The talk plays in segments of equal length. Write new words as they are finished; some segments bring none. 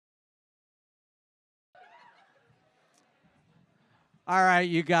All right,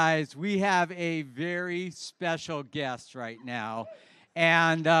 you guys, we have a very special guest right now.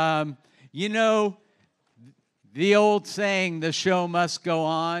 And, you know, the old saying, the show must go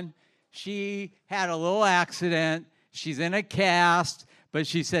on. She had a little accident. She's in a cast, but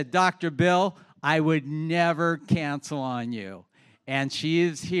she said, Dr. Bill, I would never cancel on you. And she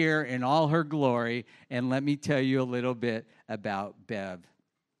is here in all her glory. And let me tell you a little bit about Bev.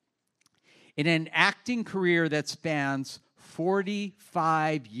 In an acting career that spans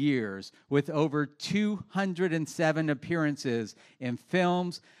 45 years with over 207 appearances in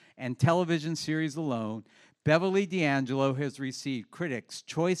films and television series alone, Beverly D'Angelo has received Critics'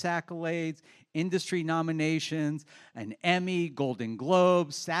 Choice accolades, industry nominations, an Emmy, Golden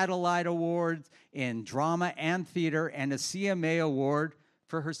Globe, Satellite Awards in drama and theater, and a CMA Award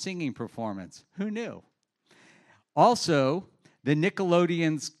for her singing performance. Who knew? Also, the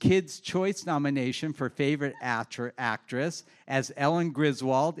Nickelodeon's Kids' Choice nomination for Favorite Actress as Ellen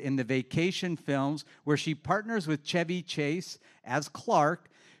Griswold in the Vacation films, where she partners with Chevy Chase as Clark,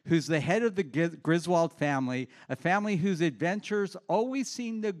 who's the head of the Griswold family, a family whose adventures always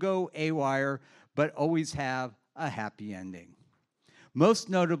seem to go awry, but always have a happy ending. Most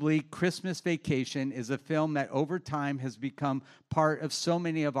notably, Christmas Vacation is a film that over time has become part of so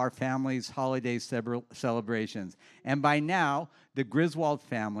many of our family's holiday celebrations. And by now, the Griswold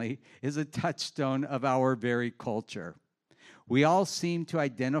family is a touchstone of our very culture. We all seem to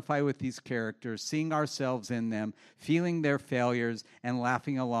identify with these characters, seeing ourselves in them, feeling their failures, and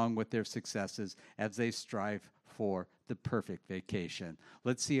laughing along with their successes as they strive for the perfect vacation.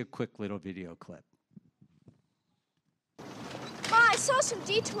 Let's see a quick little video clip. I saw some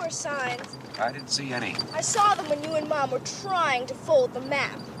detour signs. I didn't see any. I saw them when you and Mom were trying to fold the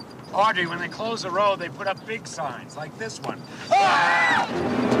map. Audrey, when they close the road, they put up big signs, like this one. Ah!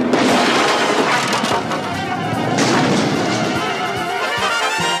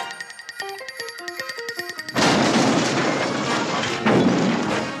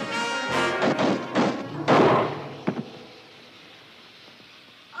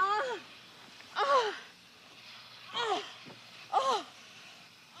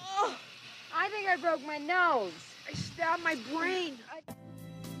 I broke my nose. I stabbed my brain.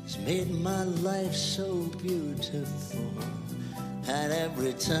 It's made my life so beautiful. And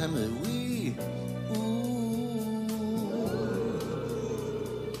every time that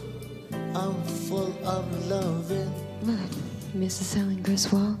I'm full of loving. Look, Mrs. Ellen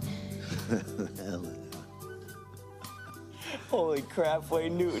Griswold. Ellen. Holy crap,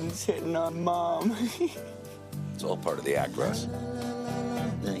 Wayne Newton's hitting on Mom. It's all part of the act, Russ.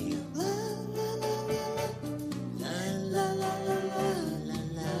 Now you.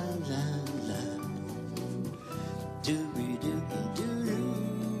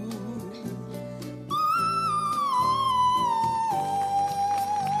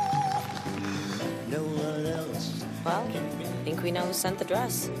 Well, I think we know who sent the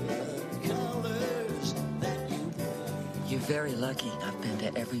dress. You're very lucky. I've been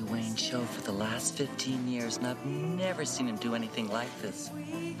to every Wayne show for the last 15 years, and I've never seen him do anything like this.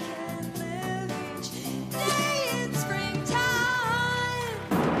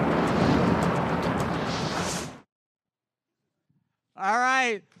 All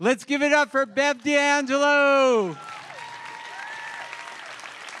right, let's give it up for Bev D'Angelo.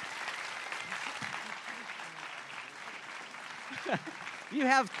 You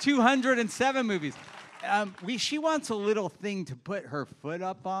have 207 movies. She wants a little thing to put her foot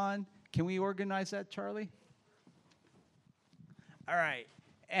up on. Can we organize that, Charlie? All right.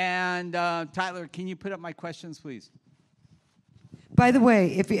 And Tyler, can you put up my questions, please? By the way,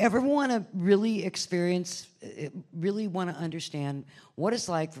 if you ever want to really experience, really want to understand what it's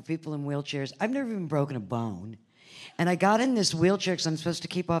like for people in wheelchairs, I've never even broken a bone. And I got in this wheelchair because I'm supposed to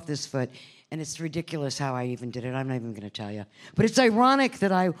keep off this foot. And it's ridiculous how I even did it. I'm not even going to tell you. But it's ironic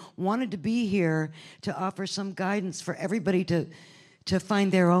that I wanted to be here to offer some guidance for everybody to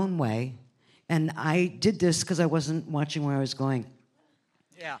find their own way. And I did this because I wasn't watching where I was going.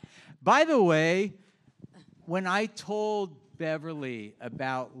 Yeah. By the way, when I told Beverly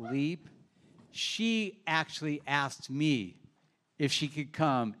about LEAP, she actually asked me if she could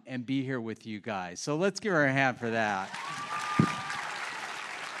come and be here with you guys. So let's give her a hand for that.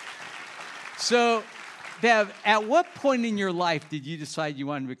 So, Bev, at what point in your life did you decide you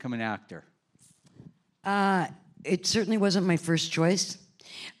wanted to become an actor? It certainly wasn't my first choice.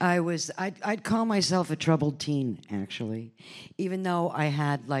 I'd call myself a troubled teen, actually, even though I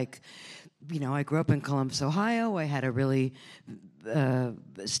had I grew up in Columbus, Ohio. I had a really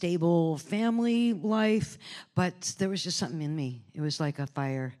stable family life, but there was just something in me. It was like a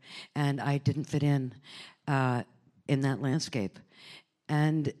fire, and I didn't fit in. in that landscape.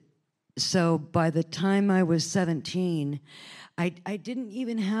 And so by the time I was 17, I didn't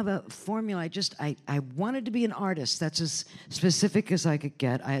even have a formula. I wanted to be an artist. That's as specific as I could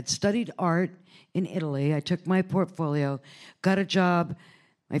get. I had studied art in Italy. I took my portfolio, got a job.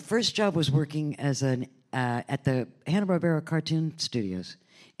 My first job was working as at the Hanna-Barbera Cartoon Studios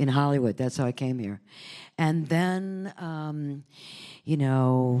in Hollywood. That's how I came here. And then,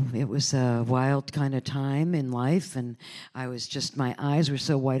 it was a wild kind of time in life, and my eyes were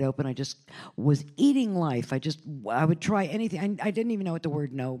so wide open. I just was eating life. I would try anything. I didn't even know what the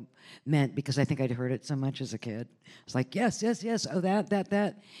word no meant because I think I'd heard it so much as a kid. It's like, yes, yes, yes, oh, that.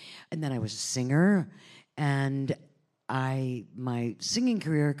 And then I was a singer, and my singing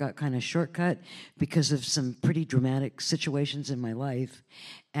career got kind of shortcut because of some pretty dramatic situations in my life.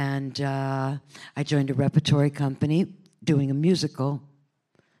 And I joined a repertory company doing a musical,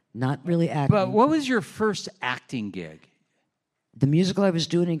 not really acting. But what was your first acting gig? The musical I was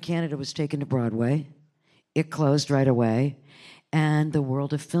doing in Canada was taken to Broadway. It closed right away, and the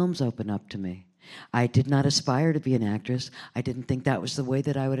world of films opened up to me. I did not aspire to be an actress. I didn't think that was the way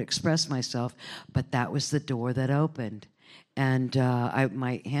that I would express myself, but that was the door that opened. And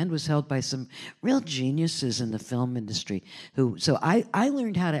my hand was held by some real geniuses in the film industry. So I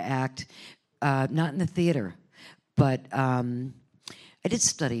learned how to act, not in the theater, but I did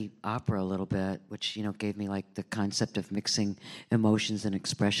study opera a little bit, which gave me like the concept of mixing emotions and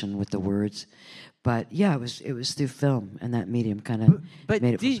expression with the words. But yeah, it was through film, and that medium kind of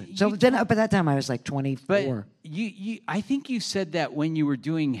made it. So then, up at that time, I was like 24. But I think you said that when you were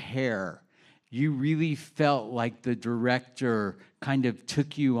doing hair, you really felt like the director kind of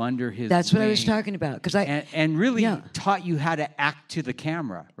took you under his. That's what I was wing talking about, because and really taught you how to act to the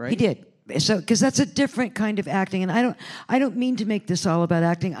camera, right? He did. So, because that's a different kind of acting, and I don't mean to make this all about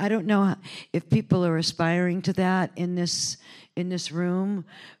acting. I don't know if people are aspiring to that in this room,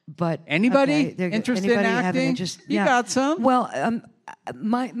 but anybody interested in acting? You got some. Well,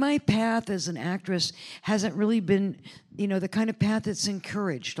 my path as an actress hasn't really been, the kind of path that's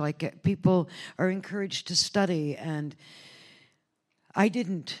encouraged. Like people are encouraged to study, and I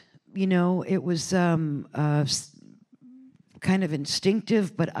didn't. It was kind of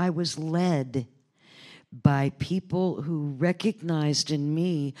instinctive, but I was led by people who recognized in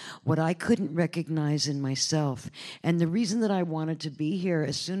me what I couldn't recognize in myself. And the reason that I wanted to be here,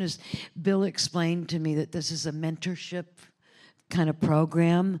 as soon as Bill explained to me that this is a mentorship kind of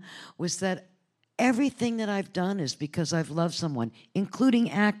program, was that everything that I've done is because I've loved someone,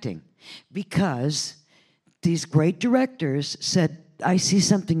 including acting, because these great directors said, I see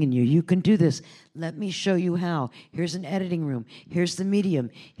something in you. You can do this. Let me show you how. Here's an editing room. Here's the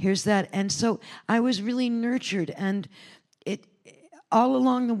medium. Here's that. And so I was really nurtured, and it all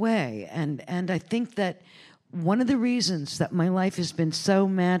along the way. And I think that one of the reasons that my life has been so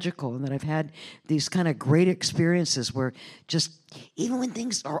magical and that I've had these kind of great experiences where just even when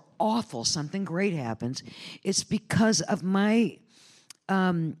things are awful, something great happens, it's because of my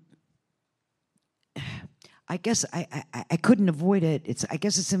I guess I couldn't avoid it. I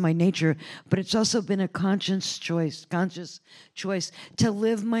guess it's in my nature, but it's also been a conscious choice to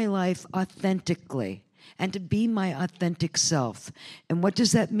live my life authentically and to be my authentic self. And what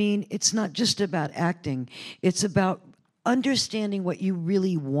does that mean? It's not just about acting. It's about understanding what you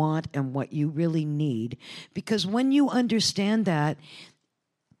really want and what you really need. Because when you understand that,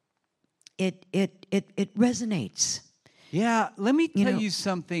 it resonates. Yeah, let me tell you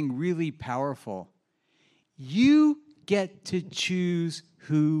something really powerful. You get to choose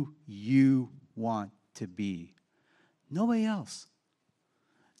who you want to be. Nobody else.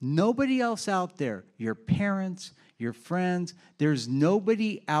 Nobody else out there. Your parents, your friends, there's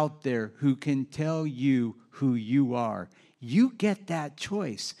nobody out there who can tell you who you are. You get that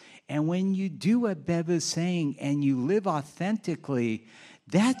choice. And when you do what Bev is saying and you live authentically,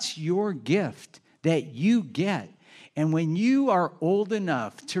 that's your gift that you get. And when you are old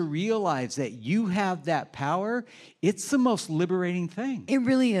enough to realize that you have that power, it's the most liberating thing. It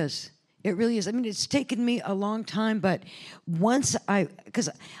really is. It really is. I mean, it's taken me a long time, but once because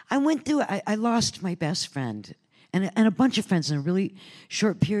I went through, I lost my best friend and a bunch of friends in a really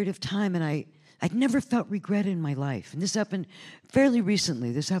short period of time, and I'd never felt regret in my life. And this happened fairly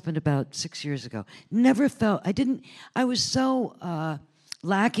recently. This happened about 6 years ago. I was so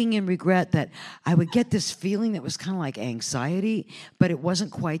lacking in regret that I would get this feeling that was kind of like anxiety, but it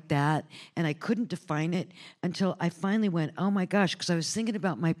wasn't quite that, and I couldn't define it until I finally went, oh my gosh, because I was thinking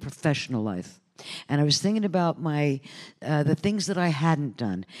about my professional life, and I was thinking about the things that I hadn't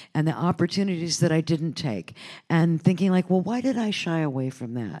done, and the opportunities that I didn't take, and thinking like, well, why did I shy away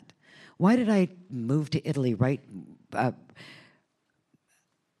from that? Why did I move to Italy right a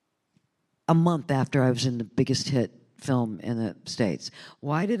month after I was in the biggest hit film in the States?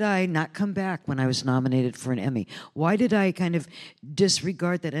 Why did I not come back when I was nominated for an Emmy? Why did I kind of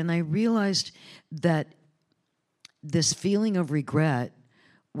disregard that? And I realized that this feeling of regret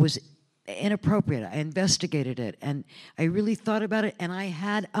was inappropriate. I investigated it, and I really thought about it, and I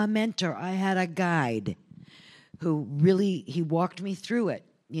had a mentor. I had a guide who really, he walked me through it,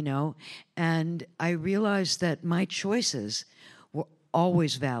 you know, and I realized that my choices were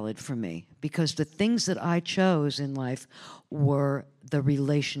always valid for me because the things that I chose in life were the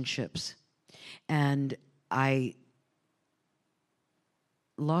relationships. And I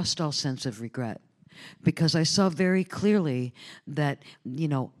lost all sense of regret because I saw very clearly that, you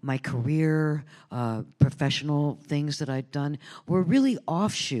know, my career, professional things that I'd done were really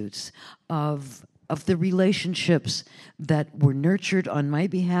offshoots of the relationships that were nurtured on my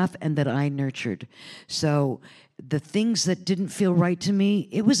behalf and that I nurtured. So the things that didn't feel right to me,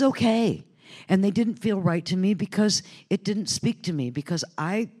 it was okay. And they didn't feel right to me because it didn't speak to me, because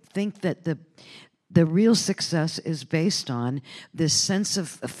I think that the real success is based on this sense of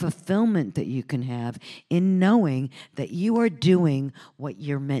fulfillment that you can have in knowing that you are doing what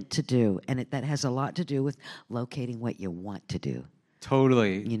you're meant to do. And that has a lot to do with locating what you want to do.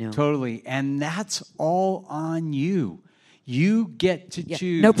 Totally. You know? Totally. And that's all on you. You get to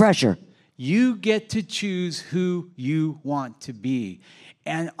choose. No pressure. You get to choose who you want to be.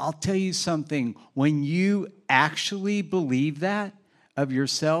 And I'll tell you something, when you actually believe that of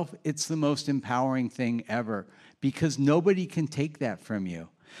yourself, it's the most empowering thing ever because nobody can take that from you.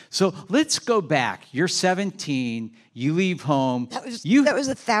 So let's go back. You're 17, you leave home. That was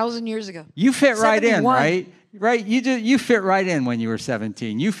 1,000 years ago. You fit right in, 71. right? Right? You fit right in when you were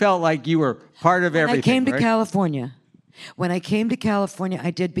 17. You felt like you were part of everything. I came to right? California. When I came to California,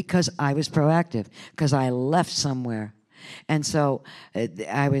 I did because I was proactive, because I left somewhere. And so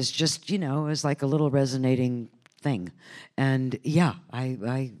I was just, you know, it was like a little resonating thing. And yeah,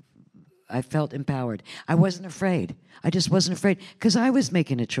 I felt empowered. I wasn't afraid. I just wasn't afraid because I was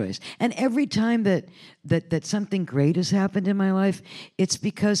making a choice. And every time that something great has happened in my life, it's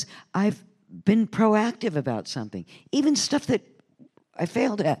because I've been proactive about something, even stuff that I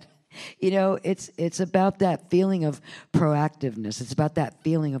failed at. You know, it's about that feeling of proactiveness. It's about that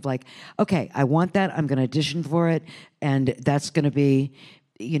feeling of like, okay, I want that. I'm going to audition for it. And that's going to be,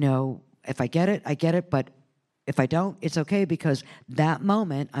 you know, if I get it, I get it. But if I don't, it's okay because that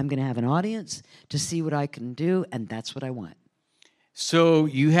moment I'm going to have an audience to see what I can do. And that's what I want. So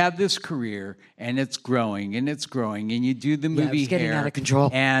you have this career, and it's growing, and it's growing, and you do the movie it's getting Hair, out of control.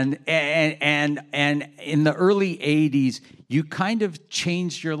 And in the early 80s, you kind of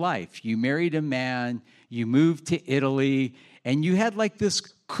changed your life. You married a man, you moved to Italy, and you had like this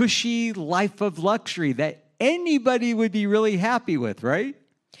cushy life of luxury that anybody would be really happy with, right?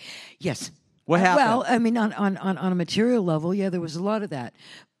 Yes. What happened? Well, I mean, on a material level, yeah, there was a lot of that.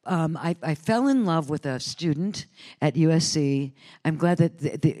 I fell in love with a student at USC. I'm glad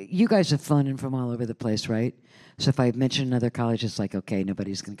that you guys have flown in from all over the place, right? So if I mention another college, it's like, okay,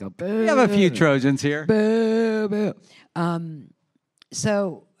 nobody's going to go, boo. We have a few Trojans here. Boo, boo.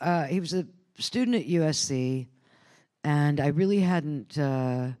 So he was a student at USC, and I really hadn't,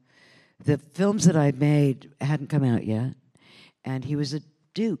 the films that I made hadn't come out yet. And he was a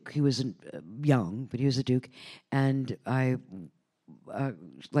Duke. He wasn't young, but he was a Duke. And I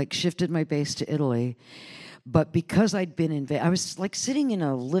shifted my base to Italy, but because I'd been I was like sitting in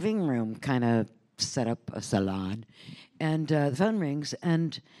a living room, kind of set up a salon, and the phone rings,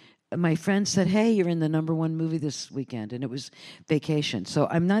 and my friend said, "Hey, you're in the #1 movie this weekend," and it was Vacation. So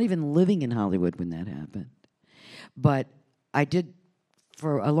I'm not even living in Hollywood when that happened, but I did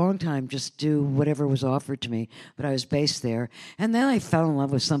for a long time just do whatever was offered to me. But I was based there, and then I fell in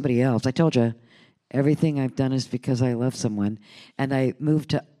love with somebody else. I told you. Everything I've done is because I love someone. And I moved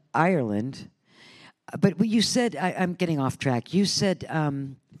to Ireland. But what you said, I'm getting off track. You said...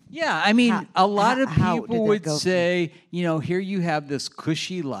 yeah, I mean, a lot of people would go say, you know, here you have this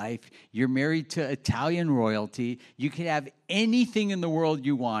cushy life. You're married to Italian royalty. You could have anything in the world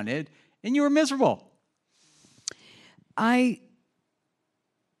you wanted, and you were miserable. I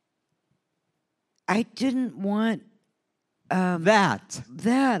didn't want...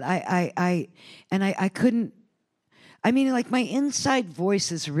 that I couldn't. I mean, like my inside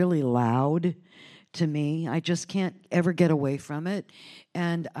voice is really loud to me. I just can't ever get away from it,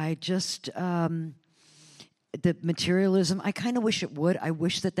 and I just the materialism. I kind of wish it would. I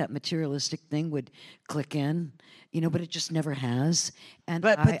wish that materialistic thing would click in but it just never has. And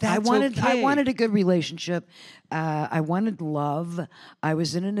But I that's wanted I okay. wanted a good relationship. I wanted love. I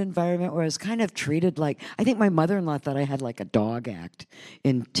was in an environment where I was kind of treated like, I think my mother-in-law thought I had like a dog act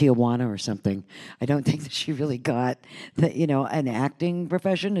in Tijuana or something. I don't think that she really got that, an acting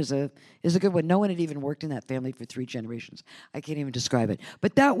profession is a good one. No one had even worked in that family for 3 generations. I can't even describe it.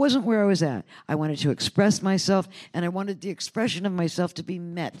 But that wasn't where I was at. I wanted to express myself, and I wanted the expression of myself to be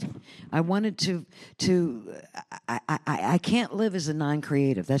met. I wanted I can't live as a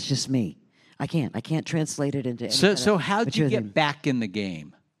non-creative. That's just me. I can't translate it into any kind So of how'd you material get thing. back in the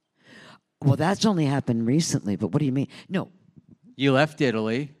game? Well, that's only happened recently, but what do you mean? No. You left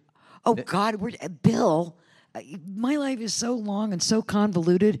Italy. Oh, God, Bill, my life is so long and so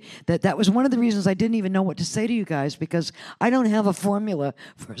convoluted that was one of the reasons I didn't even know what to say to you guys, because I don't have a formula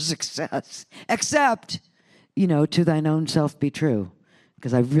for success, except, to thine own self be true.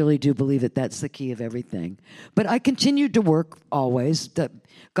 Because I really do believe that that's the key of everything. But I continued to work always. Got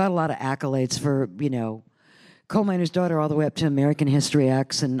a lot of accolades for, Coal Miner's Daughter all the way up to American History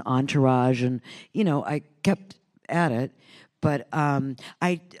X and Entourage. And, I kept at it. But I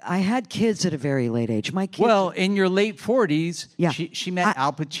had kids at a very late age. My kids. Well, in your late 40s, Yeah. she met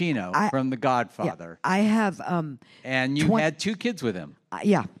Al Pacino from The Godfather. I have. And you had 2 kids with him.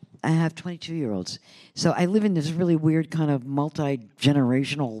 Yeah. I have 22-year-olds. So I live in this really weird kind of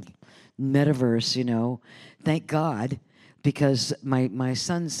multi-generational metaverse, Thank God, because my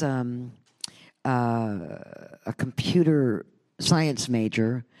son's a computer science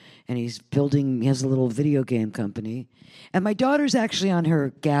major, and he has a little video game company. And my daughter's actually on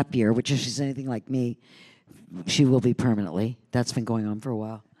her gap year, which if she's anything like me, she will be permanently. That's been going on for a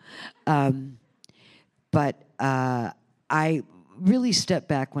while. But I really stepped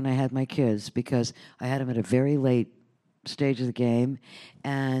back when I had my kids because I had them at a very late stage of the game.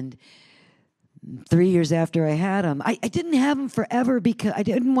 And 3 years after I had them, I didn't have them forever because I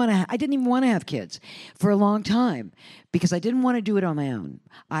didn't even want to have kids for a long time because I didn't want to do it on my own.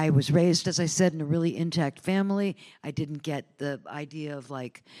 I was raised, as I said, in a really intact family. I didn't get the idea of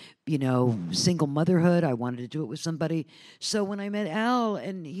single motherhood. I wanted to do it with somebody. So when I met Al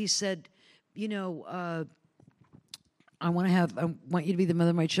and he said, I want you to be the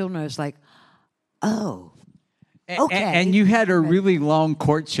mother of my children, I was like, oh, okay. And you had a really long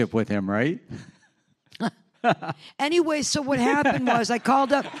courtship with him, right? Anyway, so what happened was I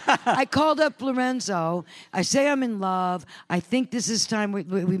called up Lorenzo. I say I'm in love. I think this is time we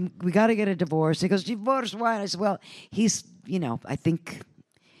got to get a divorce. He goes, divorce? Why? And I said, well, he's, I think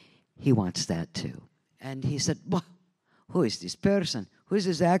he wants that too. And he said, well, who is this person? Who is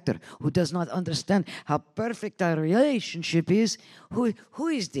this actor who does not understand how perfect our relationship is? Who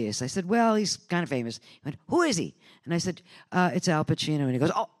is this? I said, well, he's kind of famous. He went, who is he? And I said, it's Al Pacino. And he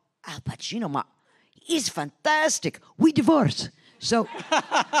goes, oh, Al Pacino, he's fantastic. We divorce. So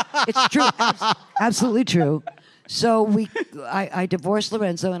it's true, absolutely true. So I divorced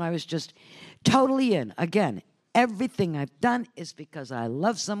Lorenzo, and I was just totally in. Again, everything I've done is because I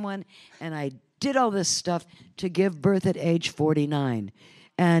love someone, and I did all this stuff to give birth at age 49.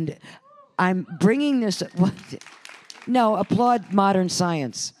 And I'm bringing this... No, applaud modern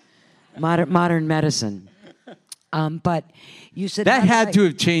science, modern medicine. But you said... That had to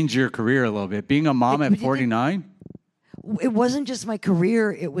have changed your career a little bit, being a mom at 49? It wasn't just my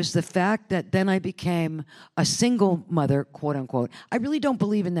career. It was the fact that then I became a single mother, quote unquote. I really don't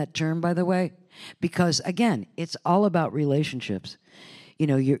believe in that term, by the way, because, again, it's all about relationships.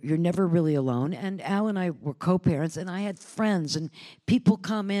 You're never really alone. And Al and I were co-parents, and I had friends, and people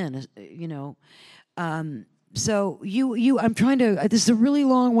come in, So I'm trying to, this is a really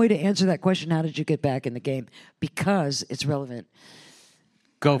long way to answer that question, how did you get back in the game? Because it's relevant.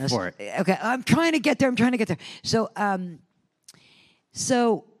 Go for it. Okay, I'm trying to get there. So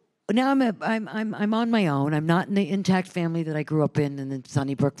now I'm on my own. I'm not in the intact family that I grew up in the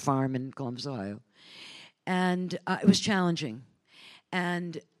Sunnybrook Farm in Columbus, Ohio. And it was challenging.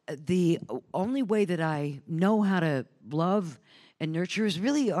 And the only way that I know how to love and nurture is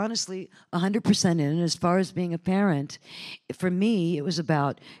really, honestly, 100% in. And as far as being a parent, for me, it was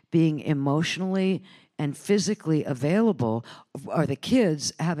about being emotionally and physically available, or the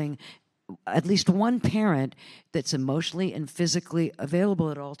kids having at least one parent that's emotionally and physically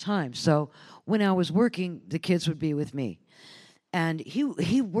available at all times. So when I was working, the kids would be with me. And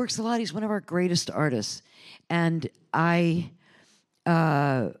he works a lot. He's one of our greatest artists. And I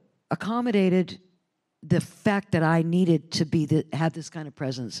accommodated the fact that I needed to have this kind of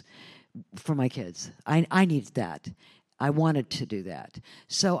presence for my kids. I needed that. I wanted to do that.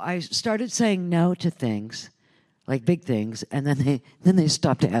 So I started saying no to things like big things, and then they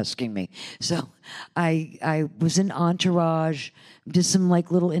stopped asking me. So I was in Entourage, did some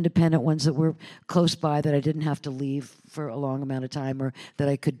like little independent ones that were close by that I didn't have to leave for a long amount of time, or that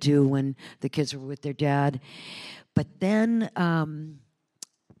I could do when the kids were with their dad. But then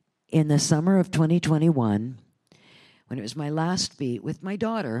in the summer of 2021, when it was my last beat with my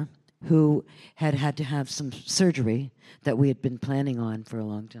daughter, who had to have some surgery that we had been planning on for a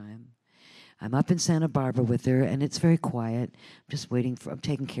long time, I'm up in Santa Barbara with her, and it's very quiet. I'm just I'm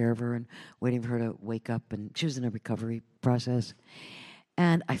taking care of her and waiting for her to wake up, and she was in a recovery process.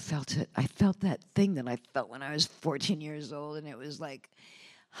 And I felt it. I felt that thing that I felt when I was 14 years old, and it was like,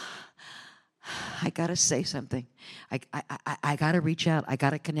 I gotta say something. I gotta reach out. I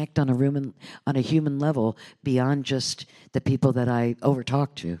gotta connect on a human level beyond just the people that I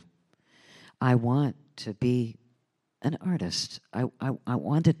overtalk to. I want to be an artist. I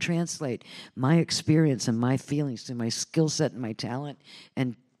want to translate my experience and my feelings to my skill set and my talent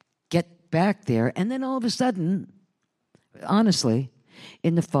and get back there. And then all of a sudden, honestly,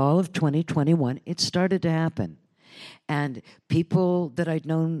 in the fall of 2021, it started to happen. And people that I'd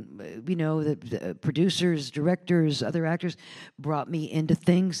known, the producers, directors, other actors, brought me into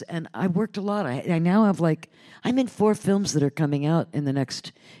things, and I worked a lot. I now have I'm in 4 films that are coming out in the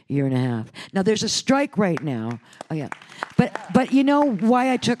next year and a half. Now there's a strike right now. Oh yeah, but you know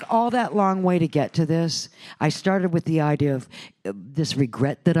why I took all that long way to get to this? I started with the idea of this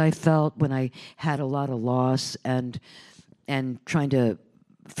regret that I felt when I had a lot of loss and trying to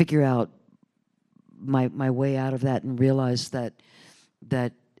figure out my way out of that, and realized that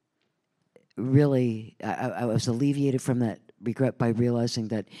really I was alleviated from that regret by realizing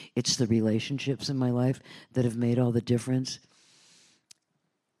that it's the relationships in my life that have made all the difference.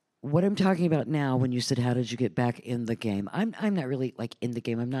 What I'm talking about now, when you said, how did you get back in the game? I'm not really like in the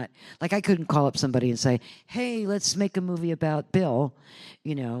game. I'm not like, I couldn't call up somebody and say, hey, let's make a movie about Bill,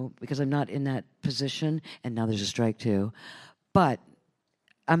 because I'm not in that position. And now there's a strike too. But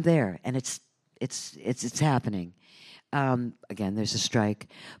I'm there, and it's happening. Again, there's a strike,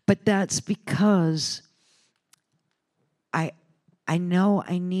 but that's because I know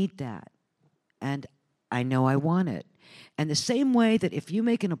I need that, and I know I want it. And the same way that if you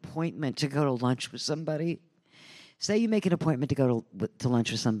make an appointment to go to lunch with somebody, say you make an appointment to go to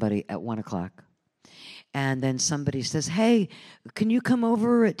lunch with somebody at 1:00, and then somebody says, hey, can you come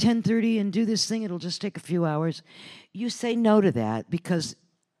over at 10:30 and do this thing? It'll just take a few hours. You say no to that because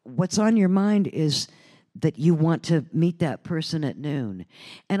what's on your mind is that you want to meet that person at noon.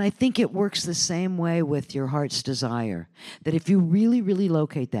 And I think it works the same way with your heart's desire. That if you really, really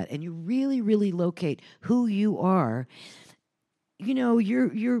locate that, and you really, really locate who you are,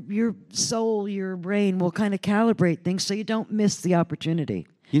 your soul, your brain will kind of calibrate things so you don't miss the opportunity.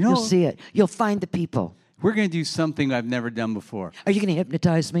 You'll see it. You'll find the people. We're going to do something I've never done before. Are you going to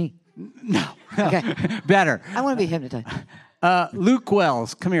hypnotize me? No. Okay. Better. I want to be hypnotized. Luke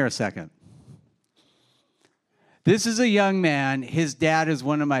Wells, come here a second. This is a young man. His dad is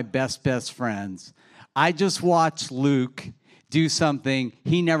one of my best friends. I just watched Luke do something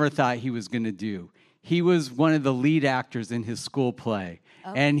he never thought he was going to do. He was one of the lead actors in his school play,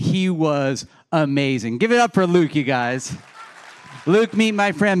 and he was amazing. Give it up for Luke, you guys. Luke, meet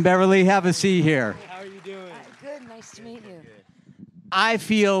my friend Beverly. Have a seat here. How are you doing? Good. Nice to meet you. I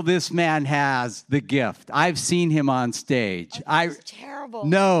feel this man has the gift. I've seen him on stage. That's terrible.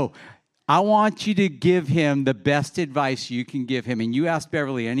 No. I want you to give him the best advice you can give him. And you ask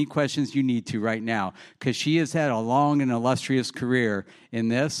Beverly any questions you need to right now, because she has had a long and illustrious career in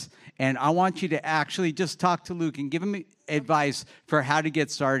this. And I want you to actually just talk to Luke and give him advice for how to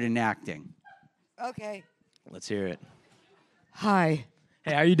get started in acting. Okay. Let's hear it. Hi.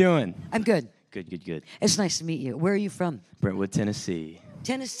 Hey, how you doing? I'm good. Good. It's nice to meet you. Where are you from? Brentwood, Tennessee.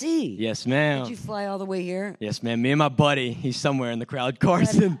 Tennessee? Yes, ma'am. Did you fly all the way here? Yes, ma'am. Me and my buddy, he's somewhere in the crowd,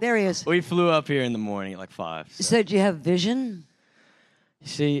 Carson. There he is. We flew up here in the morning at like 5. So do you have vision? You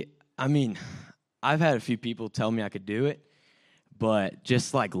see, I've had a few people tell me I could do it, but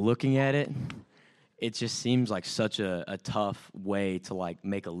just like looking at it, it just seems like such a tough way to like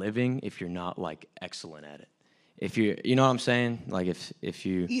make a living if you're not like excellent at it. If you know what I'm saying? Like if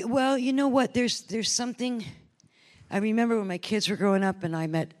you... Well, you know what? There's something... I remember when my kids were growing up, and I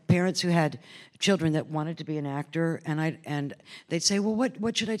met parents who had children that wanted to be an actor, and they'd say, "Well,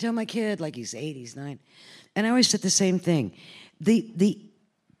 what should I tell my kid? Like he's 8, he's 9," and I always said the same thing: the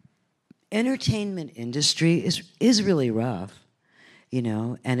entertainment industry is really rough,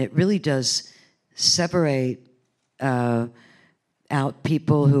 and it really does separate out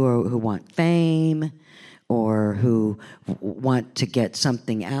people who want fame or who want to get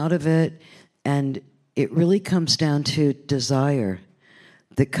something out of it, and it really comes down to desire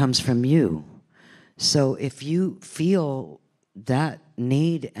that comes from you. So if you feel that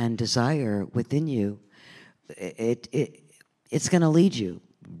need and desire within you, it's going to lead you.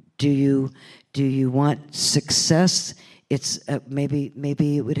 Do you want success? It's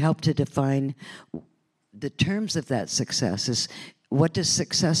maybe it would help to define the terms of that success. Is what does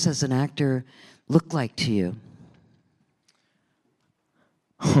success as an actor look like to you?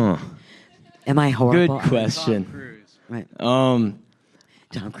 Huh. Am I horrible? Good question. Tom Cruise. Right.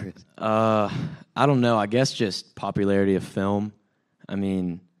 Tom Cruise. I don't know. I guess just popularity of film. I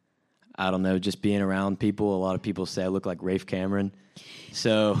mean, I don't know. Just being around people. A lot of people say I look like Rafe Cameron.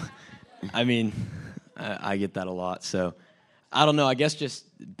 So, I mean, I get that a lot. So, I don't know. I guess just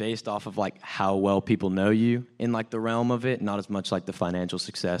based off of like how well people know you in like the realm of it, not as much like the financial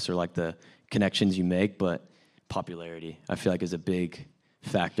success or like the connections you make, but popularity. I feel like is a big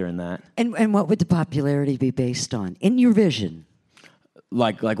factor in that. And what would the popularity be based on in your vision?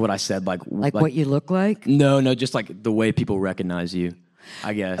 Like what I said, like what you look like? No, just like the way people recognize you,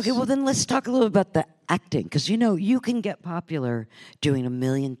 I guess. Okay, well then let's talk a little about the acting, because you can get popular doing a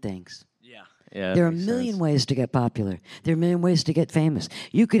million things. Yeah, there are a million ways to get popular. There are a million ways to get famous.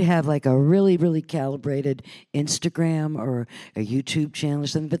 You could have like a really, really calibrated Instagram or a YouTube channel or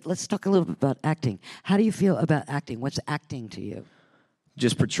something, but let's talk a little bit about acting. How do you feel about acting? What's acting to you?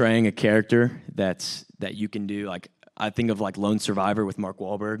 Just portraying a character that you can do. Like I think of like Lone Survivor with Mark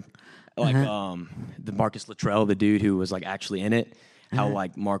Wahlberg, like the Marcus Luttrell, the dude who was like actually in it. How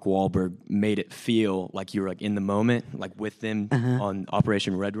like Mark Wahlberg made it feel like you were like in the moment, like with them on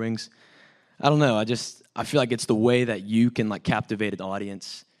Operation Red Wings. I don't know. I feel like it's the way that you can like captivate an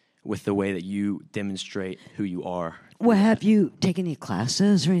audience with the way that you demonstrate who you are. Well, have you taken any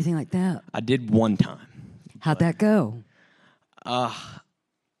classes or anything like that? I did one time. How'd that go?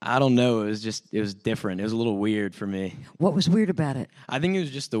 I don't know. It was different. It was a little weird for me. What was weird about it? I think it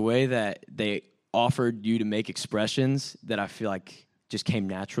was just the way that they offered you to make expressions that I feel like just came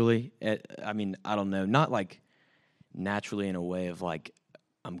naturally. I mean, I don't know. Not like naturally in a way of like,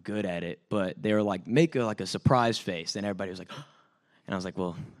 I'm good at it, but they were like, make a surprise face, and everybody was like, and I was like,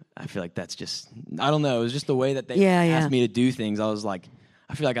 well, I feel like that's just, I don't know, it was just the way that they asked me to do things. I was like,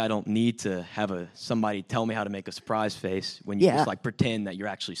 I feel like I don't need to have somebody tell me how to make a surprise face when you just like pretend that you're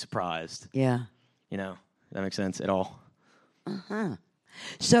actually surprised. Yeah. You know, that makes sense at all.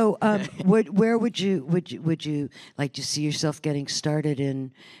 So, where would you like to see yourself getting started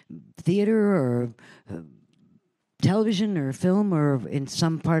in theater or television or film or in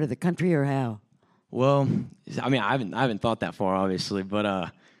some part of the country, or how? Well, I mean, I haven't thought that far, obviously,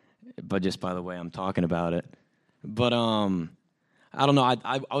 but just by the way I'm talking about it. But I don't know.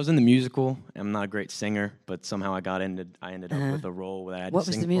 I was in the musical. I'm not a great singer, but somehow I ended up with a role that I had What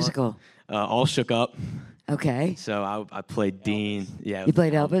to sing was the musical? All Shook Up. Okay. So I played Dean. Yeah. You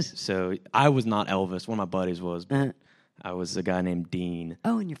played Elvis? So I was not Elvis. One of my buddies was, but I was a guy named Dean.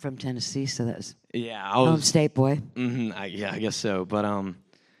 Oh, and you're from Tennessee, so that was I home was state boy. I guess so. But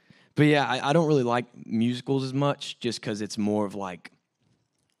yeah, I don't really like musicals as much, just because it's more of like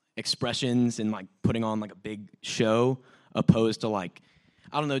expressions and like putting on like a big show, opposed to like,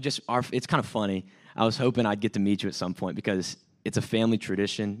 I don't know, it's kind of funny. I was hoping I'd get to meet you at some point, because it's a family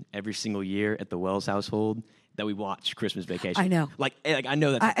tradition every single year at the Wells household that we watch Christmas Vacation. I know. Like I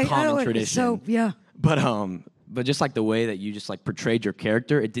know that's a common tradition. So yeah. But just like the way that you just like portrayed your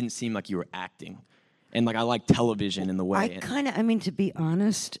character, it didn't seem like you were acting. And like I like television in the way. I mean, to be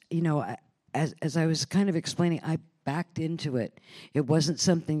honest, as I was kind of explaining, I backed into it. It wasn't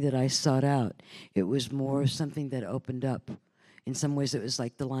something that I sought out. It was more something that opened up. In some ways, it was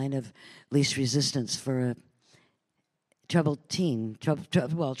like the line of least resistance for a troubled teen,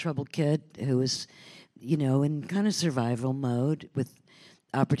 troubled kid who was, in kind of survival mode with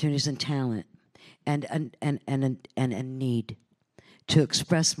opportunities and talent, and a need to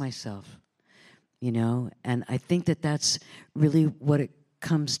express myself, And I think that that's really what it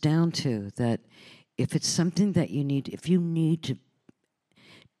comes down to. That if it's something that you need, if you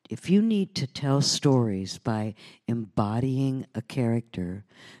need to tell stories by embodying a character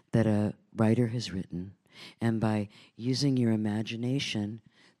that a writer has written, and by using your imagination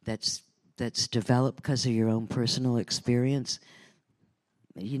that's developed because of your own personal experience,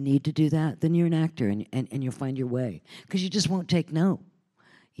 you need to do that, then you're an actor, and you'll find your way. Because you just won't take no,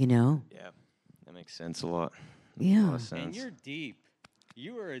 Yeah, that makes sense a lot. Yeah. A lot of sense. And you're deep.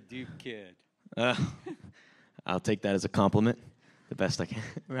 You were a deep kid. I'll take that as a compliment, the best I can,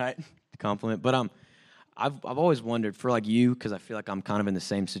 right? Compliment. But I've always wondered, for like you, because I feel like I'm kind of in the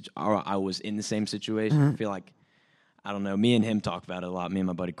same or I was in the same situation. I feel like, I don't know, me and him talk about it a lot, me and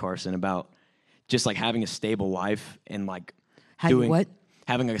my buddy Carson, about just like having a stable life and like What?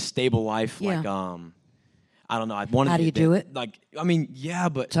 having a stable life. Yeah. Like I don't know. I wanted. How do you do it? Like I mean, yeah,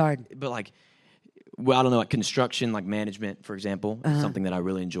 but it's hard. But like, well, I don't know, like construction, like management, for example, something that I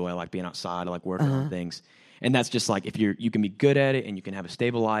really enjoy. I like being outside. I like working on things. And that's just like if you can be good at it and you can have a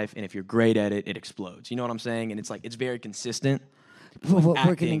stable life, and if you're great at it, it explodes. You know what I'm saying? And it's like it's very consistent.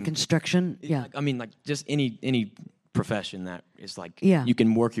 Working in construction, yeah. Like, I mean, like just any profession that is like Yeah. you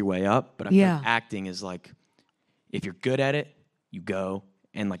can work your way up. But I feel like acting is like if you're good at it, you go,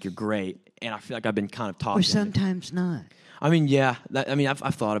 and like you're great. And I feel like I've been kind of taught. Or sometimes not. I mean, yeah.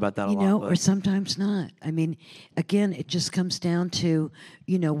 I've thought about that a lot. You know, or sometimes not. I mean, again, it just comes down to,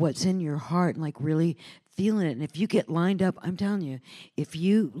 what's in your heart and like really feeling it. And if you get lined up, I'm telling you, if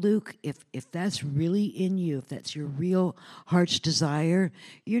you, Luke, if that's really in you, if that's your real heart's desire,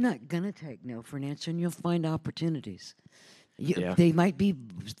 you're not going to take no for an answer, and you'll find opportunities. They might be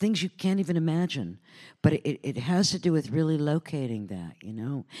things you can't even imagine, but it has to do with really locating that,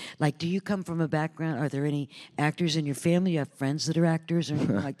 Like, do you come from a background, are there any actors in your family? You have friends that are actors or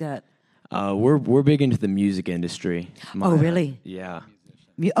anything like that? We're big into the music industry. Oh, really? Yeah.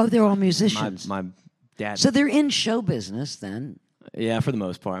 They're all musicians. My dad. So they're in show business then? Yeah, for the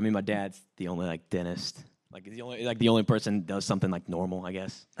most part. I mean, my dad's the only dentist. Like the only person that does something like normal, I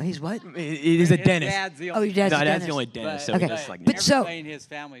guess. He's what? He's a dentist. Your dad's a dentist. The only dentist. Okay. So like But so in his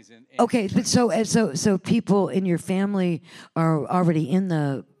family's in okay, but so people in your family are already in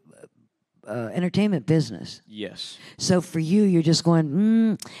the entertainment business. Yes. So for you, you're just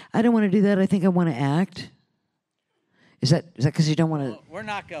going, I don't want to do that. I think I want to act. Is that because you don't want to? Well, we're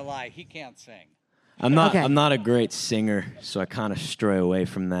not gonna lie. He can't sing. I'm not. Okay. I'm not a great singer, so I kind of stray away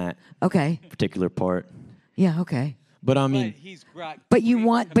from that particular part. Yeah. Okay. But I mean, but you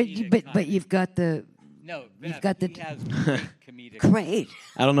want, but you've got the. No, you've got the. He has great comedic. Great.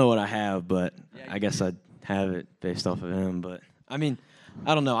 I don't know what I have, but I guess I'd have it based off of him. But I mean,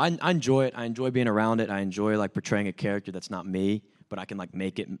 I don't know. I enjoy it. I enjoy being around it. I enjoy like portraying a character that's not me, but I can like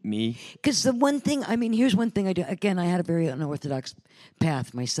make it me. Because the one thing, I mean, here's one thing I do. Again, I had a very unorthodox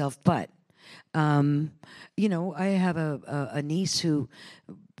path myself, but I have a niece who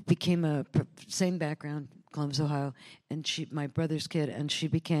became same background, Columbus, Ohio, and my brother's kid, and she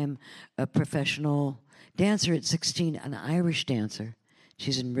became a professional dancer at 16, an Irish dancer.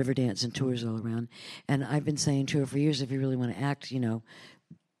 She's in river dance and tours all around. And I've been saying to her for years, if you really want to act,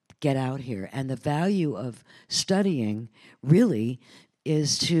 get out here. And the value of studying really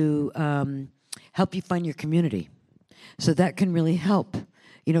is to help you find your community. So that can really help.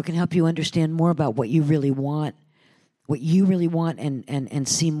 Can help you understand more about what you really want, and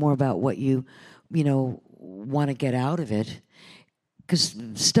see more about what you want to get out of it. Because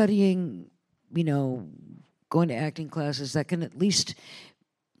studying, going to acting classes, that can at least,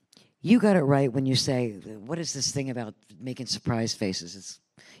 you got it right when you say, what is this thing about making surprise faces? It's,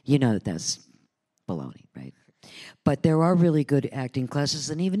 that's baloney, right? But there are really good acting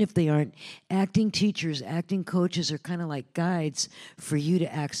classes, and even if they aren't, acting teachers, acting coaches are kind of like guides for you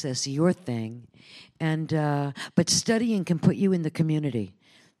to access your thing. And but studying can put you in the community,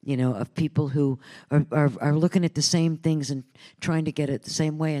 of people who are looking at the same things and trying to get it the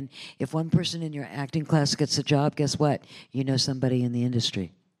same way. And if one person in your acting class gets a job, guess what? You know somebody in the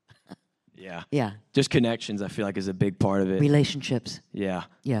industry. Yeah. Yeah. Just connections, I feel like, is a big part of it. Relationships. Yeah.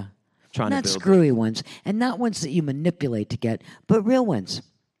 Yeah. Not screwy ones, and not ones that you manipulate to get, but real ones.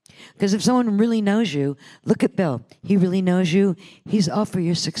 Because if someone really knows you, look at Bill. He really knows you. He's all for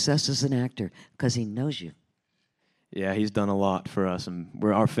your success as an actor because he knows you. Yeah, he's done a lot for us, and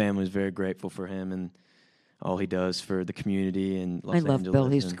our family is very grateful for him and all he does for the community in Los Angeles. I love Bill.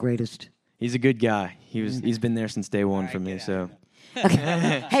 He's the greatest. He's a good guy. He's been there since day one for me. So.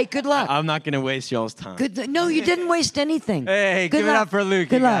 Okay. Hey, good luck. I'm not going to waste y'all's time. No, you didn't waste anything. Hey, good give luck. it up for Luke,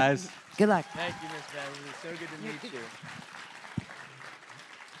 good you luck. guys. Good luck. Thank you, Miss Beverly. So good to meet you.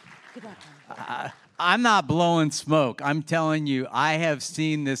 Good luck. I'm not blowing smoke. I'm telling you, I have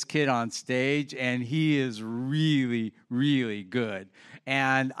seen this kid on stage, and he is really, really good.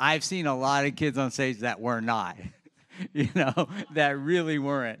 And I've seen a lot of kids on stage that were not, that really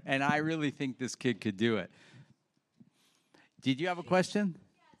weren't. And I really think this kid could do it. Did you have a question?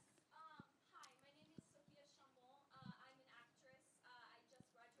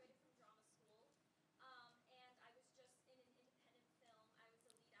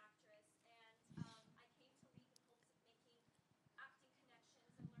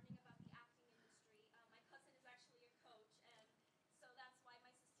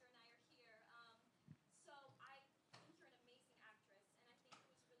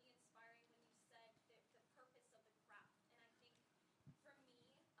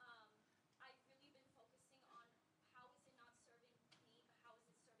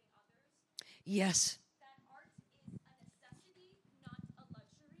 Yes. That art is a necessity, not a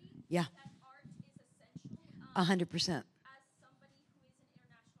luxury. Yeah. That art is essential. 100%. As somebody who is an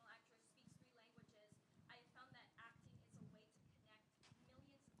international actress, speaks 3 languages, I found that acting is a way to connect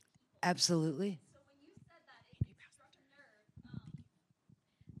millions of people. Absolutely. So when you said that, it struck a nerve.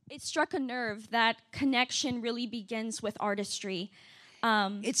 It struck a nerve that connection really begins with artistry.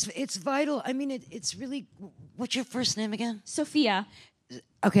 It's vital. I mean, it's really. What's your first name again? Sophia.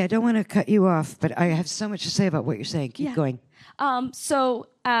 Okay, I don't want to cut you off, but I have so much to say about what you're saying. Keep going.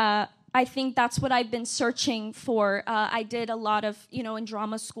 I think that's what I've been searching for. I did a lot of, in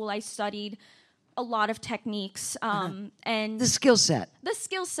drama school, I studied a lot of techniques and The skill set. the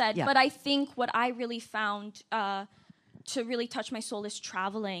skill set. Yeah. But I think what I really found to really touch my soul is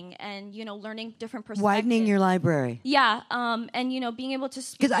traveling and, learning different perspectives. Widening your library. Yeah, and, being able to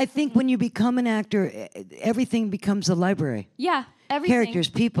speak. Because I think when you become an actor, everything becomes a library. Yeah, everything. Characters,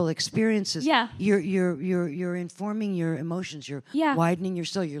 people, experiences. Yeah. You're informing your emotions. You're Yeah. widening your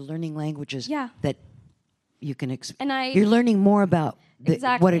soul. You're learning languages Yeah. that you can. And you're learning more about what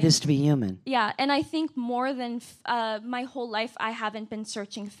Exactly. it is to be human. Yeah, and I think more than my whole life, I haven't been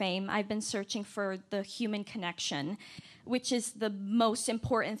searching fame. I've been searching for the human connection, which is the most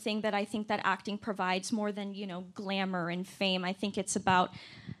important thing that I think that acting provides more than, glamour and fame. I think it's about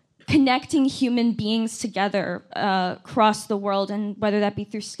connecting human beings together across the world, and whether that be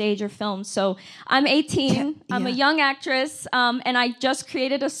through stage or film. So I'm 18. I'm a Yeah. young actress, and I just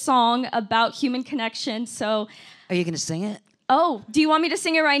created a song about human connection. So, Are you going to sing it? oh, do you want me to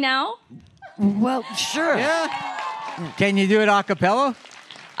sing it right now? Well, sure. Yeah. Can you do it a cappella?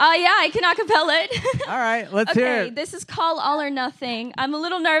 Yeah, I can acapella it. All right, let's hear Okay, it. this is called All or Nothing. I'm a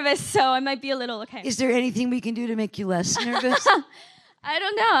little nervous, so I might be a little okay. Is there anything we can do to make you less nervous? I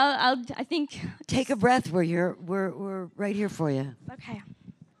don't know. I think. Take a breath. We're right here for you. Okay.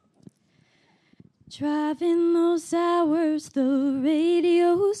 Driving those hours, the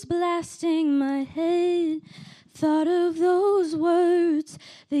radio's blasting my head. Thought of those words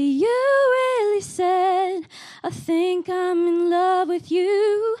that you really said. I think I'm in love with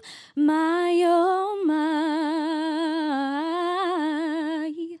you, my oh my.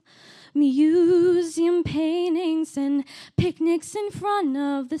 Museum paintings and picnics in front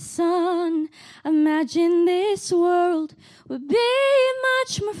of the sun. Imagine this world would be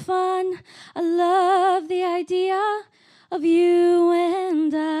much more fun. I love the idea of you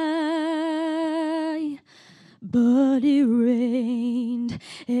and I. But it rained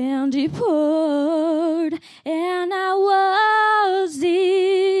and it poured, and I was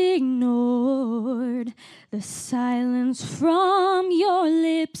ignored. The silence from your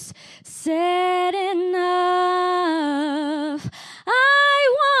lips said enough.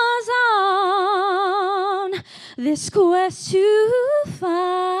 I was on this quest to find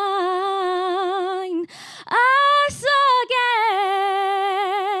us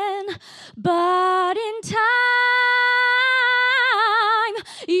again, but in time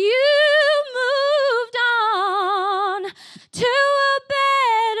you moved on to a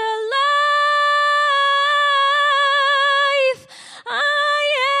better life. I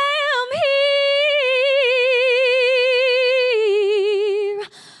am here,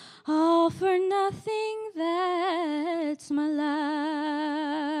 all for nothing, that's my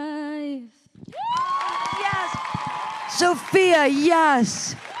life. Yes. Sophia,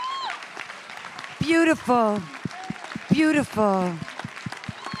 yes. Beautiful. Beautiful.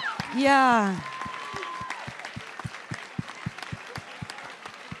 Yeah.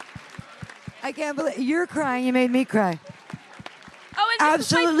 I can't believe you're crying. You made me cry. Oh, and this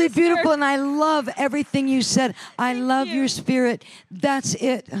is my Absolutely sister. beautiful, and I love everything you said. I love your spirit. That's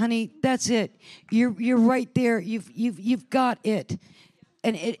it, honey. That's it. You're right there. You've got it,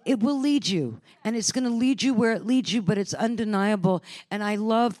 and it will lead you, and it's going to lead you where it leads you. But it's undeniable. And I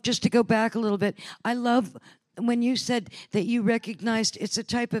love, just to go back a little bit, I love when you said that you recognized it's a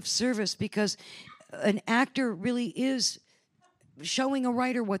type of service, because an actor really is showing a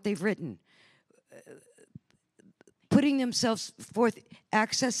writer what they've written, putting themselves forth,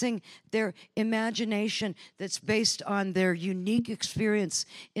 accessing their imagination that's based on their unique experience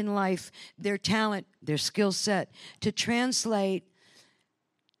in life, their talent, their skill set, to translate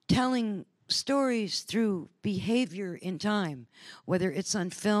telling stories through behavior in time, whether it's on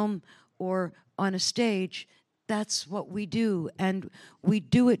film or on a stage. That's what we do, and we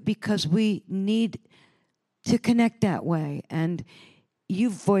do it because we need to connect that way. And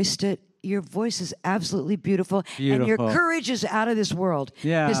you've voiced it. Your voice is absolutely beautiful. And your Beautiful. courage is out of this world.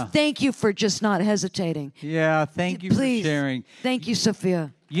 Yeah. Just thank you for just not hesitating. Yeah, thank you Please. for sharing. Thank you,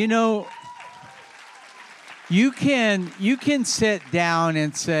 Sophia. You know, you can sit down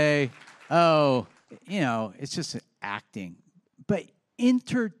and say, oh, it's just acting. But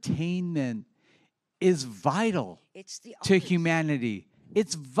entertainment is vital to humanity.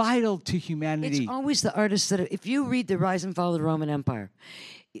 It's vital to humanity. It's always the artists that, if you read The Rise and Fall of the Roman Empire,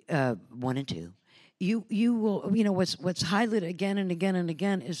 1 and 2, you will, what's highlighted again and again and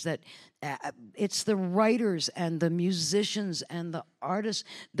again is that it's the writers and the musicians and the artists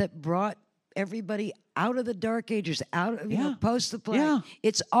that brought everybody out of the Dark Ages, out of post the plague. Yeah.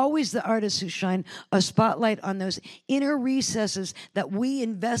 It's always the artists who shine a spotlight on those inner recesses that we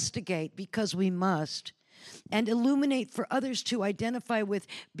investigate because we must, and illuminate for others to identify with,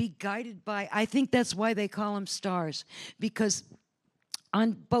 be guided by. I think that's why they call them stars, because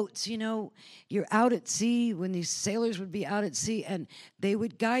on boats, you're out at sea when these sailors would be out at sea and they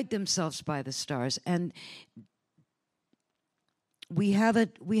would guide themselves by the stars. And we have a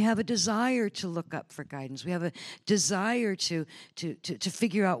desire to look up for guidance. We have a desire to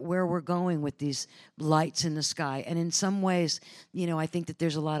figure out where we're going with these lights in the sky. And in some ways, I think that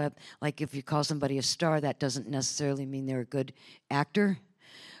there's a lot of, like, if you call somebody a star, that doesn't necessarily mean they're a good actor,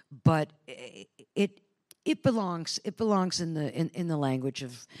 but it belongs in the language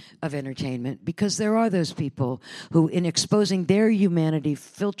of entertainment, because there are those people who, in exposing their humanity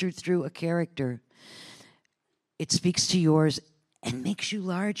filtered through a character, it speaks to yours and makes you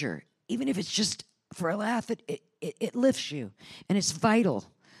larger. Even if it's just for a laugh, it lifts you. And it's vital.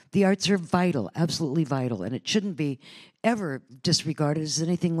 The arts are vital, absolutely vital. And it shouldn't be ever disregarded as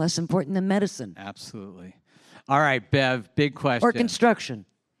anything less important than medicine. Absolutely. All right, Bev, big question. Or construction.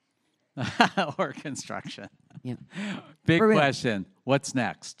 Or construction. Yeah. Big question. What's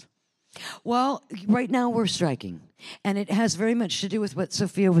next? Well, right now we're striking, and it has very much to do with what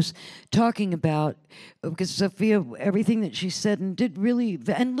Sophia was talking about, because Sophia, everything that she said and did really,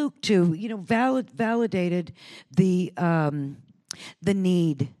 and Luke too, validated the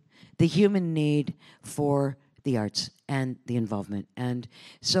need, the human need for the arts and the involvement. And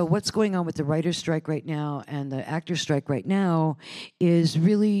so what's going on with the writer's strike right now and the actor's strike right now is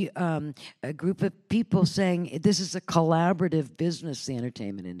really a group of people saying this is a collaborative business, the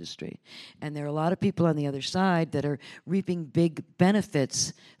entertainment industry. And there are a lot of people on the other side that are reaping big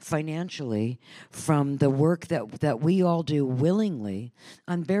benefits financially from the work that we all do willingly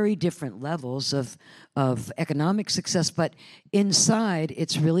on very different levels of economic success. But inside,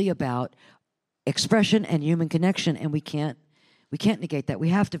 it's really about expression and human connection, and we can't negate that. We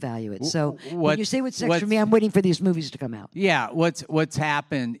have to value it. So when you say what's next for me, I'm waiting for these movies to come out. Yeah, what's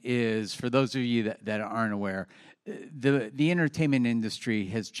happened is, for those of you that aren't aware, the entertainment industry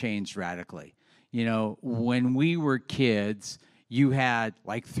has changed radically. When we were kids, you had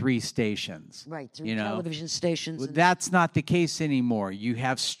like 3 stations. Right, 3 television stations. That's not the case anymore. You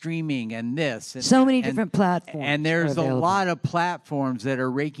have streaming and this. And, so many different platforms. And there's a lot of platforms that are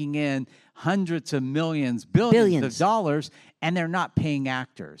raking in hundreds of millions, billions of dollars, and they're not paying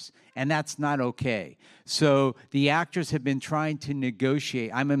actors. And that's not okay. So the actors have been trying to negotiate.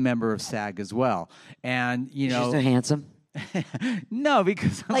 I'm a member of SAG as well. And, She's so handsome. No,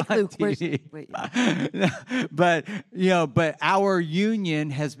 because I'm like on Luke. TV. But our union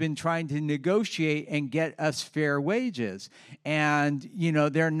has been trying to negotiate and get us fair wages, and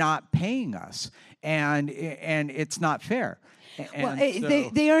they're not paying us, and it's not fair. Well,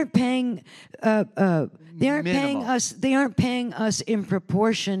 they aren't paying. They aren't paying us. They aren't paying us in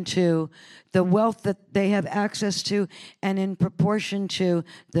proportion to the wealth that they have access to, and in proportion to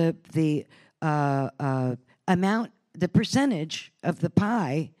the amount, the percentage of the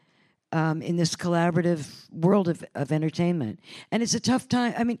pie in this collaborative world of entertainment. And it's a tough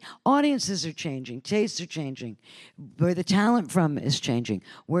time. I mean, audiences are changing, tastes are changing, where the talent from is changing,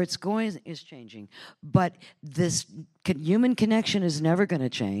 where it's going is changing. But this human connection is never going to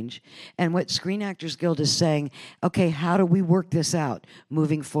change. And what Screen Actors Guild is saying, okay, how do we work this out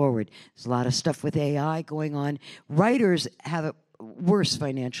moving forward? There's a lot of stuff with AI going on. Writers have it worse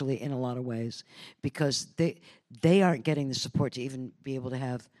financially in a lot of ways, because they aren't getting the support to even be able to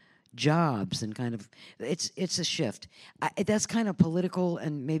have jobs, and kind of it's a shift. That's kind of political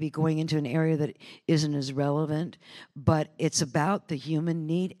and maybe going into an area that isn't as relevant, but it's about the human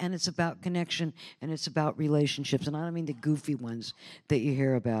need, and it's about connection, and it's about relationships. And I don't mean the goofy ones that you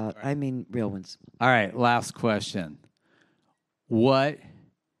hear about. I mean real ones. All right, last question. What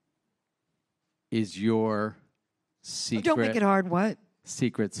is your secret? Don't make it hard. What?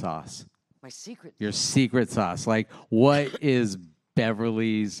 Secret sauce. My secret. Your secret sauce. Like, what is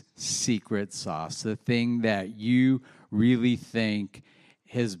Beverly's secret sauce? The thing that you really think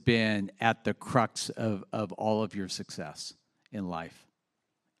has been at the crux of all of your success in life?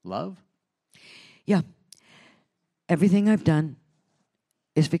 Love? Yeah. Everything I've done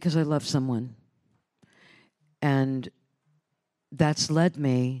is because I love someone. And that's led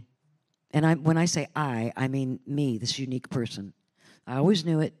me, and when I say I mean me, this unique person. I always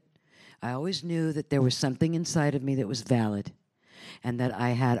knew it. I always knew that there was something inside of me that was valid, and that I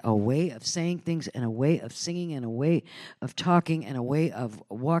had a way of saying things, and a way of singing, and a way of talking, and a way of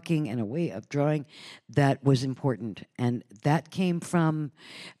walking, and a way of drawing that was important. And that came from,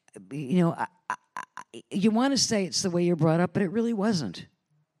 you know, you want to say it's the way you're brought up, but it really wasn't.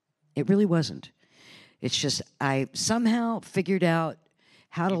 It really wasn't. It's just I somehow figured out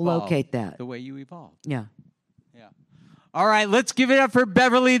how to locate that. The way you evolved. Yeah. Yeah. All right, let's give it up for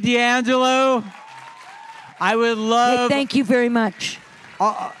Beverly D'Angelo. I would love... Hey, thank you very much.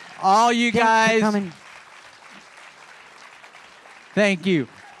 All you guys... Thanks for coming. Thank you.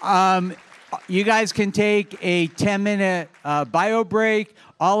 You guys can take a 10-minute bio break.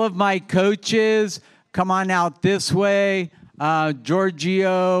 All of my coaches, come on out this way.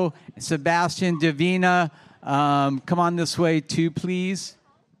 Giorgio, Sebastian, Davina, come on this way too, please.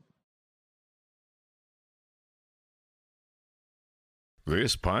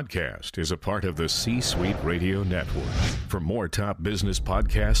 This podcast is a part of the C-Suite Radio Network. For more top business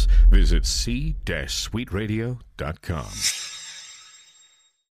podcasts, visit c-suiteradio.com.